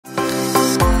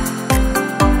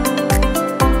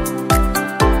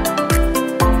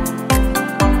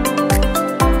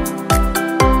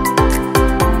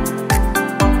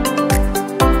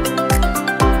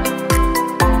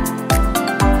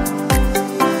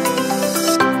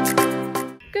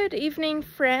evening,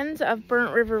 friends of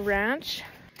Burnt River Ranch.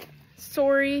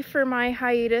 Sorry for my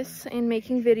hiatus in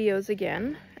making videos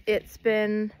again. It's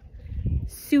been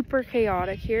super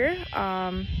chaotic here.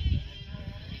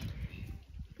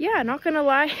 Yeah, not gonna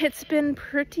lie, it's been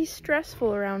pretty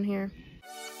stressful around here.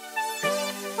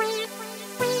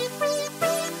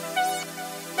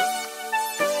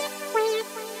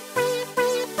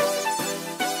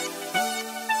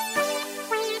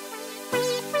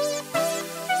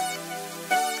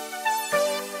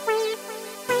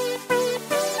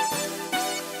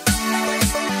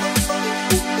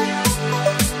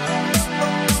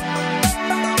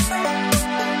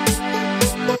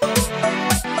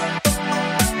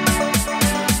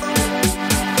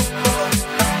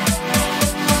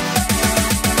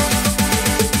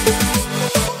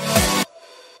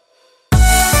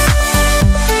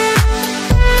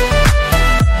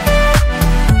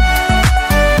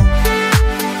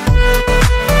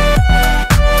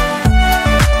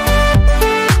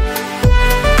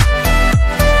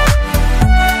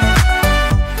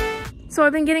 So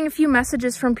I've been getting a few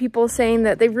messages from people saying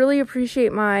that they really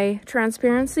appreciate my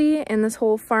transparency in this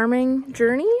whole farming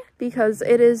journey, because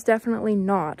it is definitely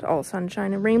not all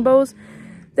sunshine and rainbows.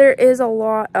 There is a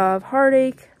lot of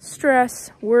heartache,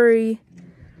 stress, worry,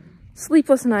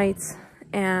 sleepless nights,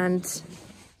 and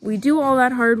we do all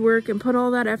that hard work and put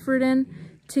all that effort in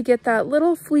to get that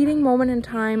little fleeting moment in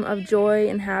time of joy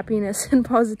and happiness and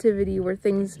positivity where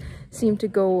things seem to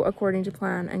go according to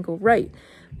plan and go right.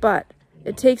 But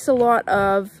it takes a lot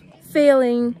of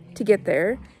failing to get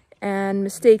there, and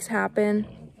mistakes happen.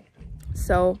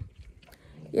 So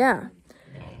yeah,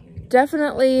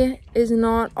 definitely is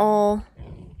not all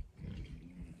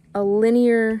a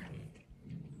linear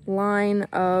line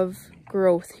of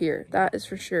growth here. That is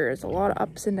for sure. There's a lot of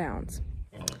ups and downs.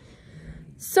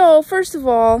 So first of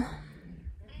all,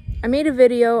 I made a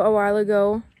video a while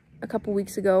ago, a couple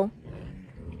weeks ago.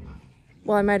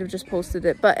 Well, I might have just posted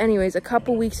it, but anyways, a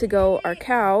couple weeks ago, our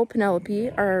cow, Penelope,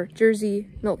 our Jersey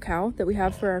milk cow that we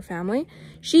have for our family,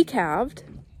 she calved.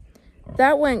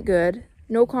 That went good.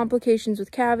 No complications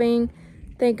with calving.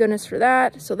 Thank goodness for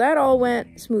that. So that all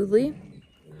went smoothly.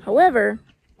 However,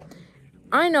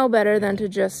 I know better than to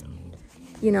just,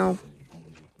 you know,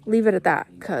 leave it at that,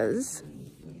 because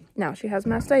now she has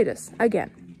mastitis again.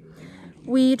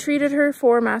 We treated her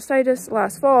for mastitis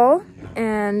last fall,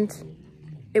 and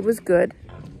it was good.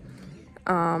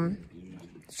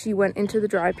 She went into the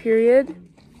dry period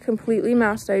completely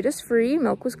mastitis free.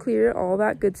 Milk was clear, all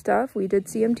that good stuff. We did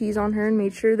CMTs on her and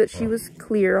made sure that she was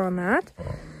clear on that.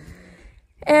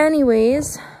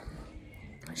 Anyways,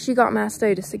 she got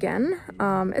mastitis again.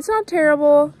 It's not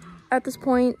terrible at this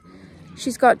point.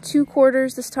 She's got 2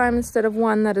 quarters this time instead of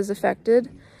 1 that is affected,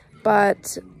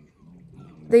 but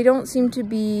they don't seem to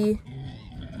be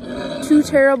too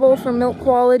terrible for milk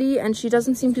quality, and she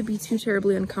doesn't seem to be too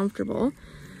terribly uncomfortable.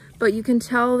 But you can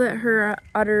tell that her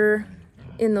udder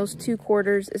in those 2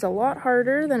 quarters is a lot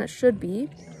harder than it should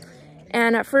be.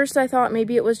 And at first I thought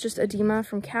maybe it was just edema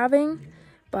from calving,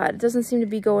 but it doesn't seem to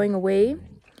be going away.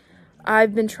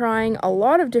 I've been trying a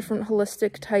lot of different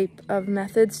holistic type of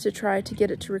methods to try to get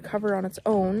it to recover on its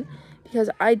own, because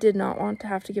I did not want to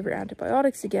have to give her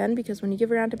antibiotics again, because when you give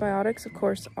her antibiotics, of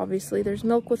course, obviously there's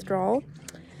milk withdrawal,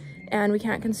 and we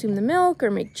can't consume the milk or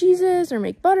make cheeses or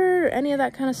make butter or any of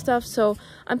that kind of stuff. So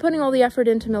I'm putting all the effort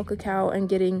into milk a cow and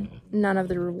getting none of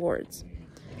the rewards.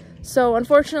 So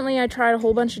unfortunately, I tried a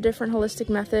whole bunch of different holistic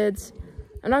methods.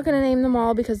 I'm not going to name them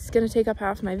all because it's going to take up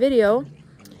half my video.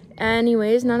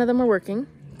 Anyways, none of them are working.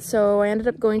 So I ended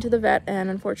up going to the vet and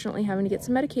unfortunately having to get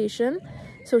some medication.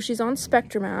 So she's on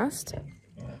Spectromast,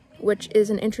 which is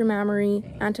an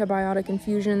intramammary antibiotic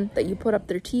infusion that you put up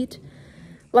their teat.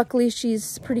 Luckily,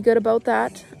 she's pretty good about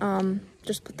that.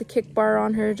 Just put the kick bar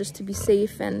on her just to be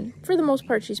safe, and for the most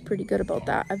part, she's pretty good about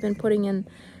that. I've been putting in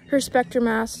her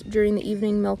Spectromast during the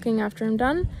evening milking after I'm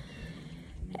done.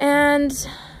 And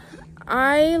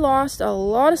I lost a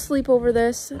lot of sleep over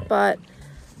this, but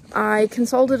I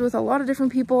consulted with a lot of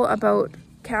different people about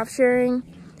calf sharing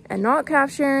and not calf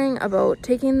sharing, about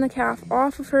taking the calf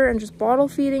off of her and just bottle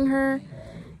feeding her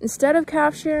instead of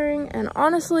calf sharing, and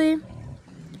honestly,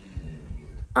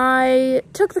 I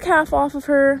took the calf off of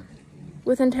her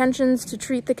with intentions to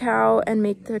treat the cow and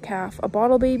make the calf a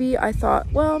bottle baby. I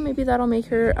thought, well, maybe that'll make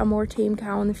her a more tame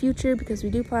cow in the future, because we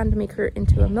do plan to make her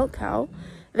into a milk cow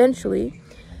eventually.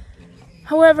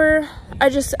 However, I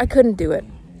couldn't do it.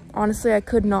 Honestly, I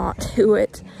could not do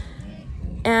it.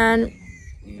 And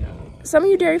some of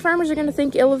you dairy farmers are going to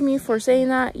think ill of me for saying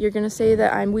that. You're going to say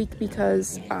that I'm weak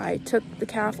because I took the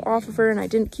calf off of her and I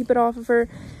didn't keep it off of her.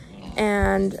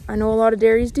 And I know a lot of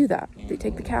dairies do that. They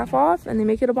take the calf off and they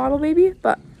make it a bottle baby.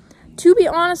 But to be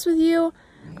honest with you,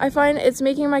 I find it's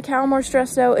making my cow more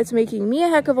stressed out. It's making me a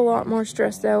heck of a lot more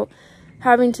stressed out,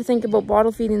 having to think about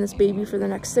bottle feeding this baby for the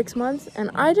next 6 months.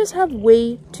 And I just have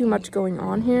way too much going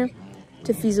on here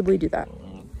to feasibly do that.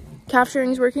 Calf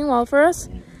shearing is working well for us,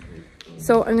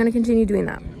 so I'm going to continue doing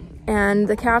that. And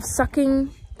the calf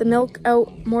sucking the milk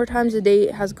out more times a day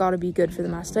has got to be good for the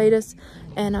mastitis.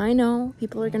 And I know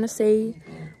people are going to say,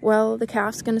 well, the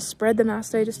calf's going to spread the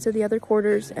mastitis to the other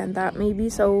quarters, and that may be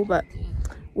so, but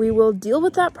we will deal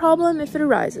with that problem if it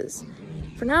arises.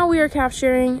 For now, we are calf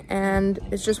shearing, and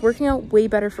it's just working out way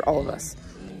better for all of us.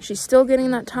 She's still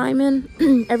getting that time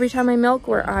in every time I milk,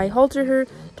 where I halter her,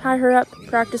 tie her up,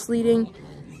 practice leading,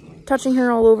 touching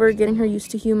her all over, getting her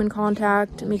used to human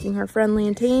contact, making her friendly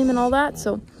and tame and all that.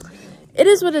 So it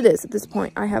is what it is at this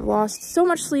point. I have lost so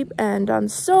much sleep and done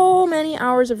so many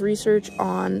hours of research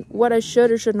on what I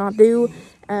should or should not do,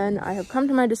 and I have come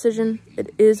to my decision. It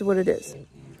is what it is.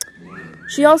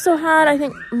 She also had, I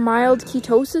think, mild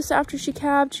ketosis after she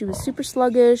calved. She was super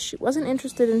sluggish. She wasn't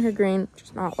interested in her grain,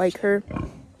 just not like her.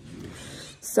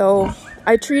 So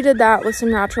I treated that with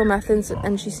some natural methods,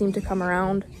 and she seemed to come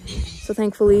around. So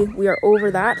thankfully, we are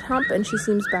over that hump, and she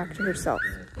seems back to herself.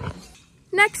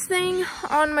 Next thing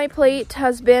on my plate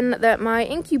has been that my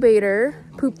incubator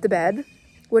pooped the bed,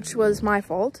 which was my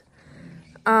fault.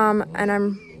 And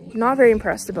I'm not very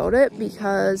impressed about it,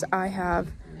 because I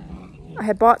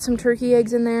had bought some turkey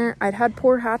eggs in there. I'd had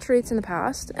poor hatch rates in the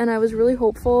past, and I was really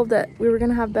hopeful that we were going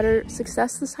to have better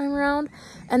success this time around.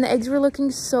 And the eggs were looking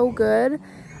so good.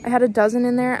 I had a dozen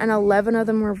in there, and 11 of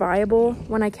them were viable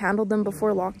when I candled them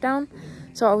before lockdown.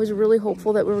 So I was really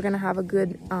hopeful that we were going to have a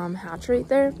good hatch rate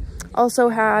there. Also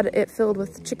had it filled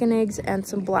with chicken eggs and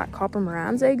some black copper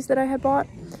Moran's eggs that I had bought.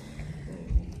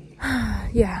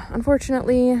 Yeah,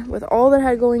 unfortunately, with all that I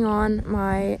had going on,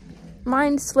 my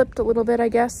mind slipped a little bit, I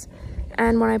guess.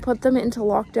 And when I put them into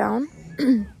lockdown,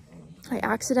 I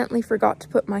accidentally forgot to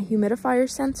put my humidifier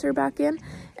sensor back in.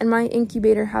 And my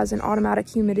incubator has an automatic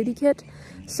humidity kit.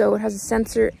 So it has a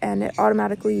sensor, and it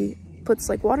automatically puts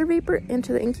like water vapor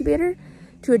into the incubator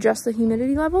to adjust the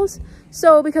humidity levels.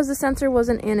 So because the sensor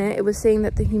wasn't in it, it was saying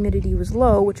that the humidity was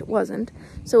low, which it wasn't.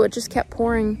 So it just kept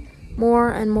pouring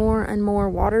more and more and more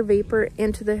water vapor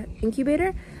into the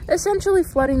incubator, essentially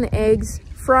flooding the eggs,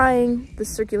 frying the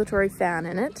circulatory fan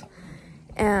in it,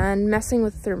 and messing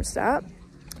with the thermostat.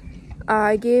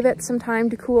 I gave it some time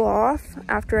to cool off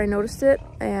after I noticed it,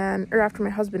 or after my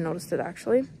husband noticed it,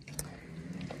 actually.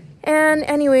 And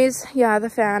anyways, yeah, the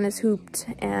fan is hooped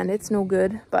and it's no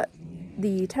good, but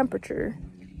the temperature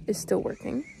is still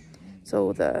working.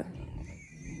 So the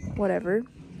whatever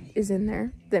is in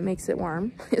there that makes it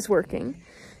warm is working.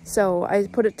 So I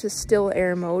put it to still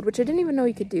air mode, which I didn't even know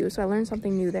you could do, so I learned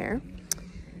something new there.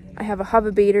 I have a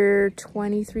Hubabator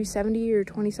 2370 or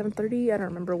 2730, I don't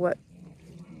remember what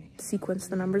sequence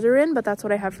the numbers are in, but that's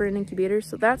what I have for an incubator,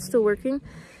 so that's still working.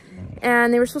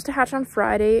 And they were supposed to hatch on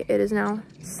Friday. It is now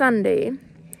Sunday,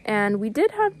 and we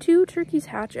did have 2 turkeys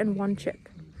hatch and 1 chick,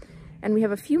 and we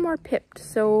have a few more pipped,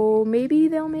 so maybe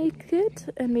they'll make it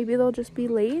and maybe they'll just be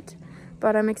late,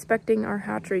 but I'm expecting our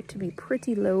hatch rate to be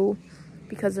pretty low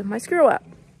because of my screw up.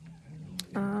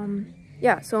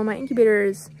 Yeah, so my incubator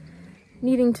is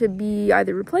needing to be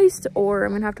either replaced, or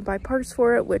I'm gonna have to buy parts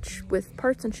for it, which with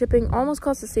parts and shipping almost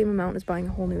costs the same amount as buying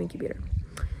a whole new incubator.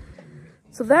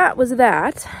 So that was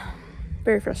that.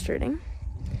 Very frustrating.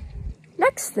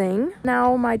 Next thing,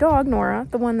 now my dog Nora,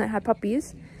 the one that had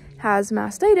puppies, has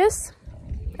mastitis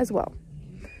as well.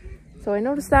 So I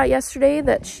noticed that yesterday,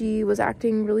 that she was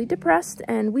acting really depressed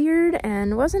and weird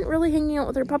and wasn't really hanging out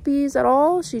with her puppies at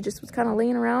all. She just was kind of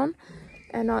laying around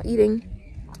and not eating.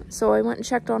 So I went and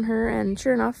checked on her, and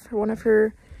sure enough, one of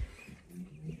her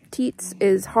teats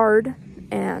is hard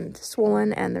and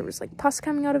swollen, and there was like pus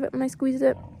coming out of it when I squeezed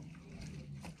it.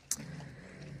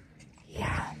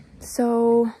 Yeah,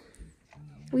 so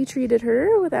we treated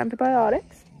her with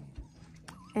antibiotics,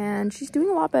 and she's doing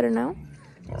a lot better now.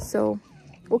 So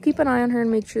we'll keep an eye on her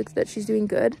and make sure that she's doing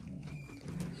good.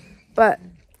 But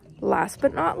last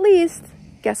but not least,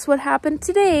 guess what happened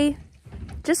today?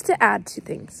 Just to add to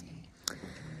things.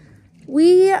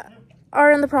 We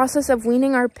are in the process of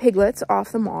weaning our piglets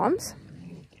off the moms.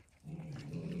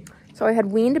 So I had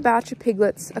weaned a batch of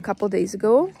piglets a couple days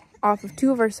ago off of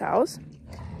 2 of our sows.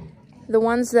 The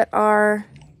ones that are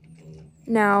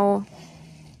now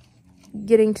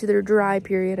getting to their dry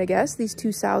period, I guess, these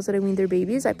 2 sows that I weaned their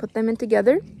babies, I put them in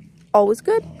together. All was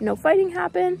good. No fighting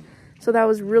happened. So that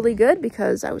was really good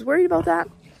because I was worried about that.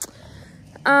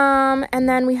 And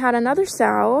then we had another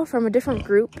sow from a different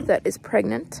group that is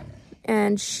pregnant.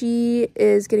 and she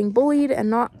is getting bullied and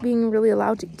not being really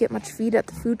allowed to get much feed at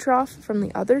the food trough from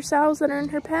the other sows that are in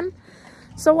her pen.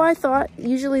 So I thought,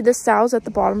 usually this sow's at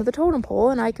the bottom of the totem pole,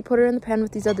 and I could put her in the pen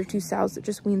with these other 2 sows that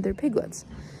just weaned their piglets.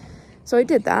 So I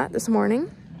did that this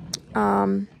morning.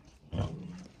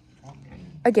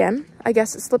 Again, I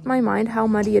guess it slipped my mind how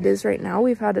muddy it is right now.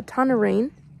 We've had a ton of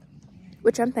rain,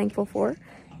 which I'm thankful for,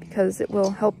 because it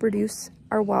will help reduce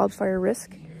our wildfire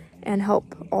risk and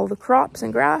help all the crops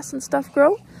and grass and stuff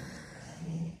grow.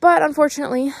 But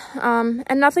unfortunately,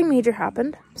 and nothing major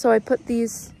happened. So I put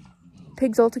these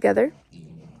pigs all together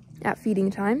at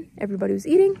feeding time. Everybody was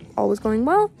eating, all was going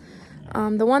well.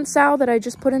 The one sow that I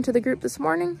just put into the group this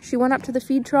morning, she went up to the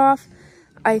feed trough.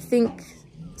 I think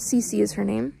Cece is her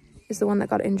name, is the one that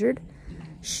got injured.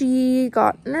 She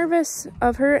got nervous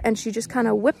of her and she just kind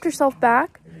of whipped herself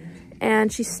back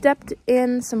and she stepped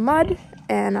in some mud,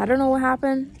 and I don't know what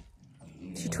happened.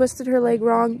 She twisted her leg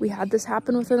wrong. We had this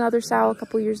happen with another sow a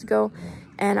couple years ago,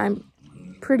 and I'm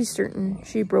pretty certain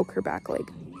she broke her back leg.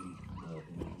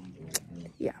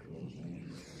 Yeah.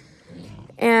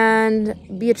 And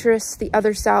Beatrice, the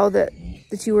other sow that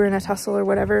the 2 were in a tussle or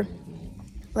whatever,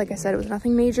 like I said, it was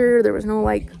nothing major. There was no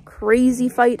like crazy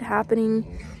fight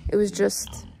happening. It was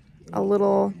just a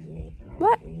little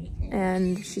what?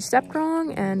 And she stepped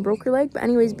wrong and broke her leg. But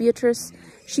anyways, Beatrice,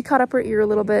 she cut up her ear a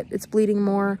little bit. It's bleeding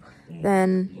more.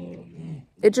 Then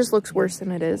it just looks worse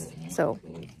than it is. So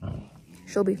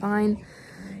she'll be fine.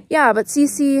 Yeah, but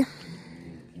Cece,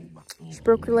 she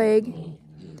broke her leg.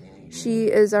 She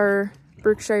is our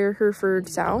Berkshire Hereford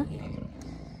sow.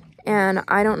 And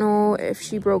I don't know if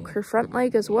she broke her front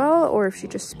leg as well, or if she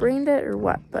just sprained it or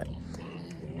what, but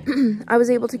I was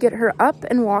able to get her up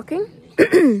and walking,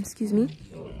 excuse me,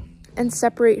 and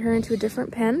separate her into a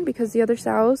different pen because the other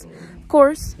sows, of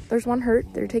course, there's one hurt.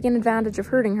 They're taking advantage of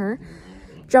hurting her,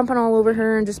 jumping all over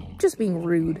her and just being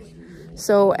rude.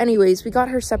 So anyways, we got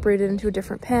her separated into a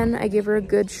different pen. I gave her a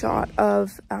good shot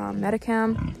of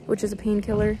Metacam, which is a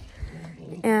painkiller.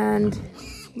 And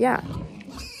yeah,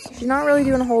 she's not really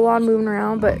doing a whole lot moving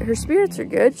around, but her spirits are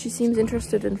good. She seems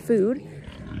interested in food.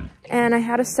 And I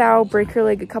had a sow break her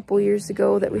leg a couple years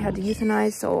ago that we had to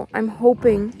euthanize, so I'm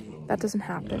hoping that doesn't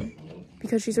happen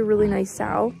because she's a really nice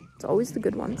sow. It's always the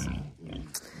good ones.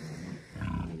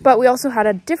 But we also had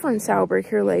a different sow break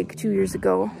her leg 2 years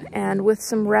ago, and with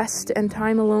some rest and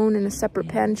time alone in a separate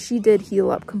pen, she did heal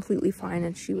up completely fine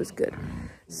and she was good.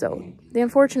 So the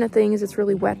unfortunate thing is it's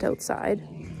really wet outside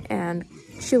and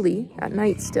chilly at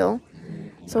night still,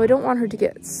 so I don't want her to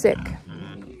get sick.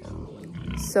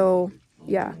 So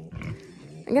yeah,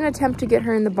 I'm gonna attempt to get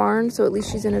her in the barn so at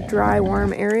least she's in a dry,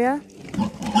 warm area.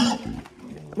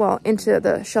 Well, into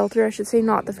the shelter, I should say,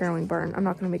 not the farrowing barn. I'm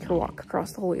not gonna make her walk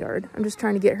across the whole yard. I'm just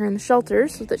trying to get her in the shelter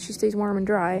so that she stays warm and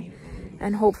dry,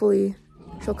 and hopefully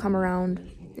she'll come around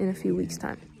in a few weeks'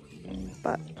 time.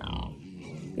 But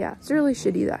yeah, it's really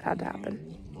shitty that had to happen.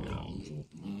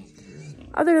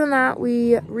 Other than that,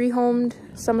 we rehomed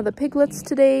some of the piglets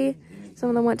today. Some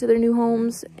of them went to their new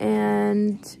homes,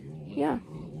 and yeah,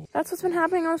 that's what's been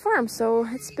happening on the farm. So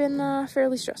it's been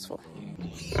fairly stressful.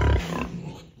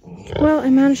 Well, I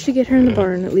managed to get her in the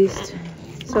barn at least,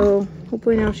 so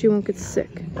hopefully now she won't get sick.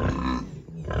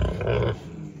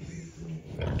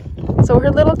 So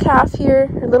her little calf here,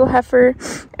 her little heifer,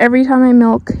 every time I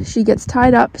milk, she gets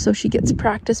tied up, so she gets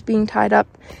practice being tied up,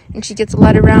 and she gets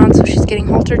led around, so she's getting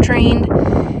halter trained.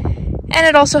 And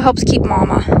it also helps keep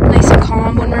Mama nice and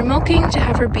calm when we're milking, to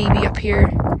have her baby up here,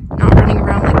 not running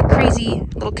around like a crazy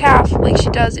little calf like she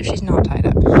does if she's not tied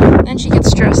up. Then she gets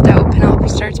stressed out. Penelope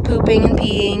starts pooping and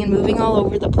peeing and moving all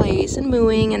over the place and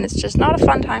mooing, and it's just not a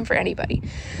fun time for anybody.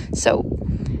 So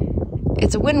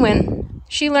it's a win-win.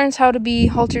 She learns how to be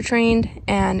halter trained,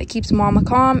 and it keeps Mama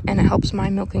calm, and it helps my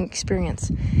milking experience.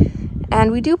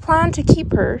 And we do plan to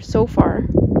keep her so far.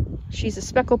 She's a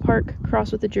Speckle Park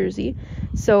cross with a Jersey,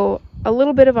 so a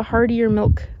little bit of a hardier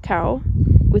milk cow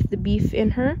with the beef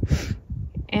in her.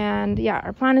 And yeah,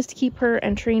 our plan is to keep her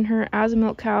and train her as a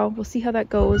milk cow. We'll see how that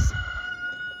goes.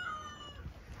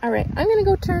 Alright, I'm gonna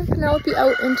go turn Penelope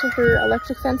out into her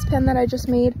electric fence pen that I just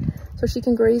made so she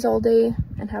can graze all day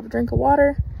and have a drink of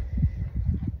water.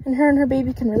 And her and her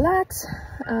baby can relax.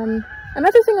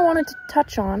 Another thing I wanted to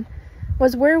touch on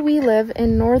was where we live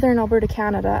in northern Alberta,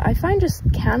 Canada. I find just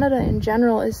Canada in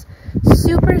general is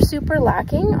super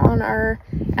lacking on our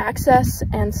access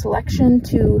and selection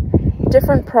to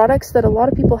different products that a lot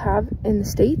of people have in the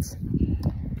States.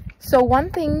 So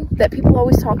one thing that people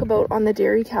always talk about on the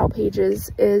dairy cow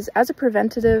pages is, as a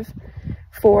preventative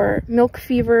for milk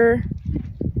fever,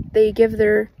 they give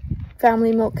their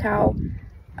family milk cow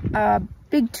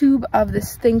big tube of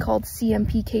this thing called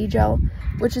CMPK gel,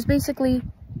 which is basically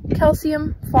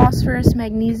calcium, phosphorus,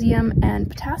 magnesium, and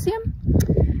potassium.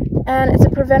 And it's a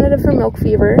preventative for milk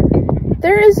fever.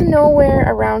 There is nowhere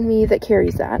around me that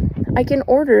carries that. I can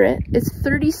order it. It's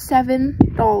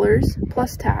 $37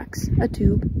 plus tax a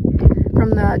tube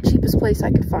from the cheapest place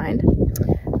I could find.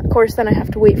 Of course, then I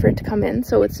have to wait for it to come in,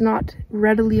 so it's not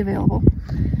readily available.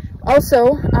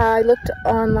 Also, I looked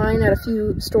online at a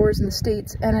few stores in the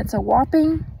States, and it's a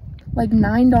whopping like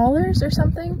 $9 or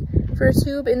something for a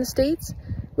tube in the States,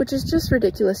 which is just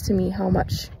ridiculous to me how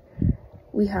much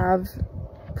we have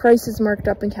prices marked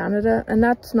up in Canada. And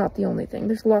that's not the only thing.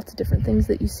 There's lots of different things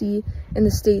that you see in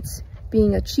the States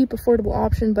being a cheap, affordable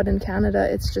option, but in Canada,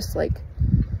 it's just like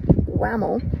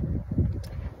whammo.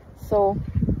 So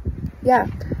yeah,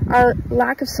 our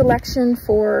lack of selection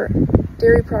for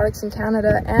dairy products in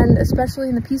Canada, and especially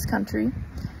in the Peace Country,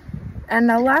 and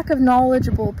a lack of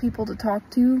knowledgeable people to talk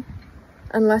to,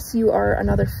 unless you are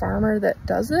another farmer that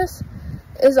does this,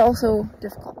 is also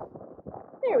difficult.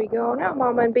 There we go. Now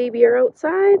Mama and baby are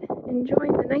outside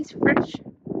enjoying the nice fresh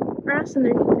grass in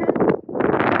their new pen.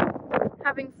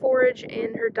 Having forage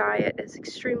in her diet is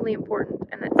extremely important,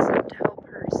 and it seemed to help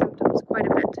her symptoms quite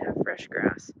a bit to have fresh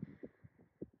grass.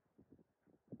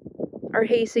 Our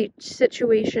hay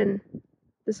situation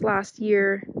this last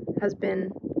year has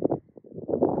been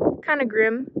kind of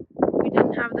grim. We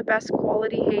didn't have the best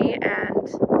quality hay, and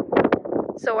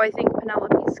so I think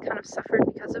Penelope's kind of suffered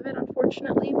because of it,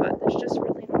 unfortunately, but there's just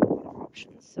really not a lot of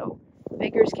options. So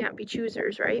beggars can't be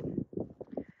choosers, right?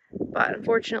 But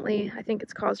unfortunately, I think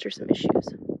it's caused her some issues.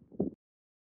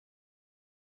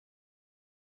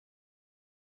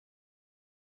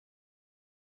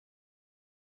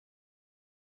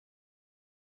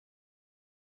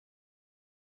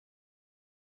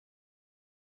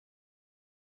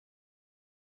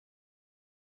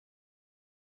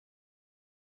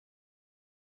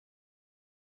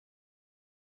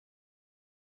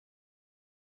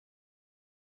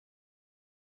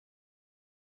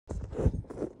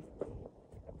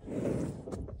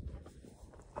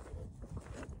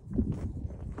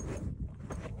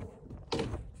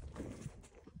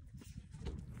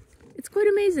 It's quite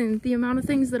amazing the amount of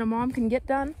things that a mom can get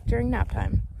done during nap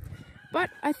time.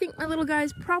 But I think my little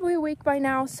guy's probably awake by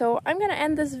now, so I'm going to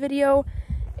end this video,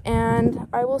 and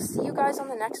I will see you guys on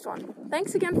the next one.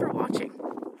 Thanks again for watching.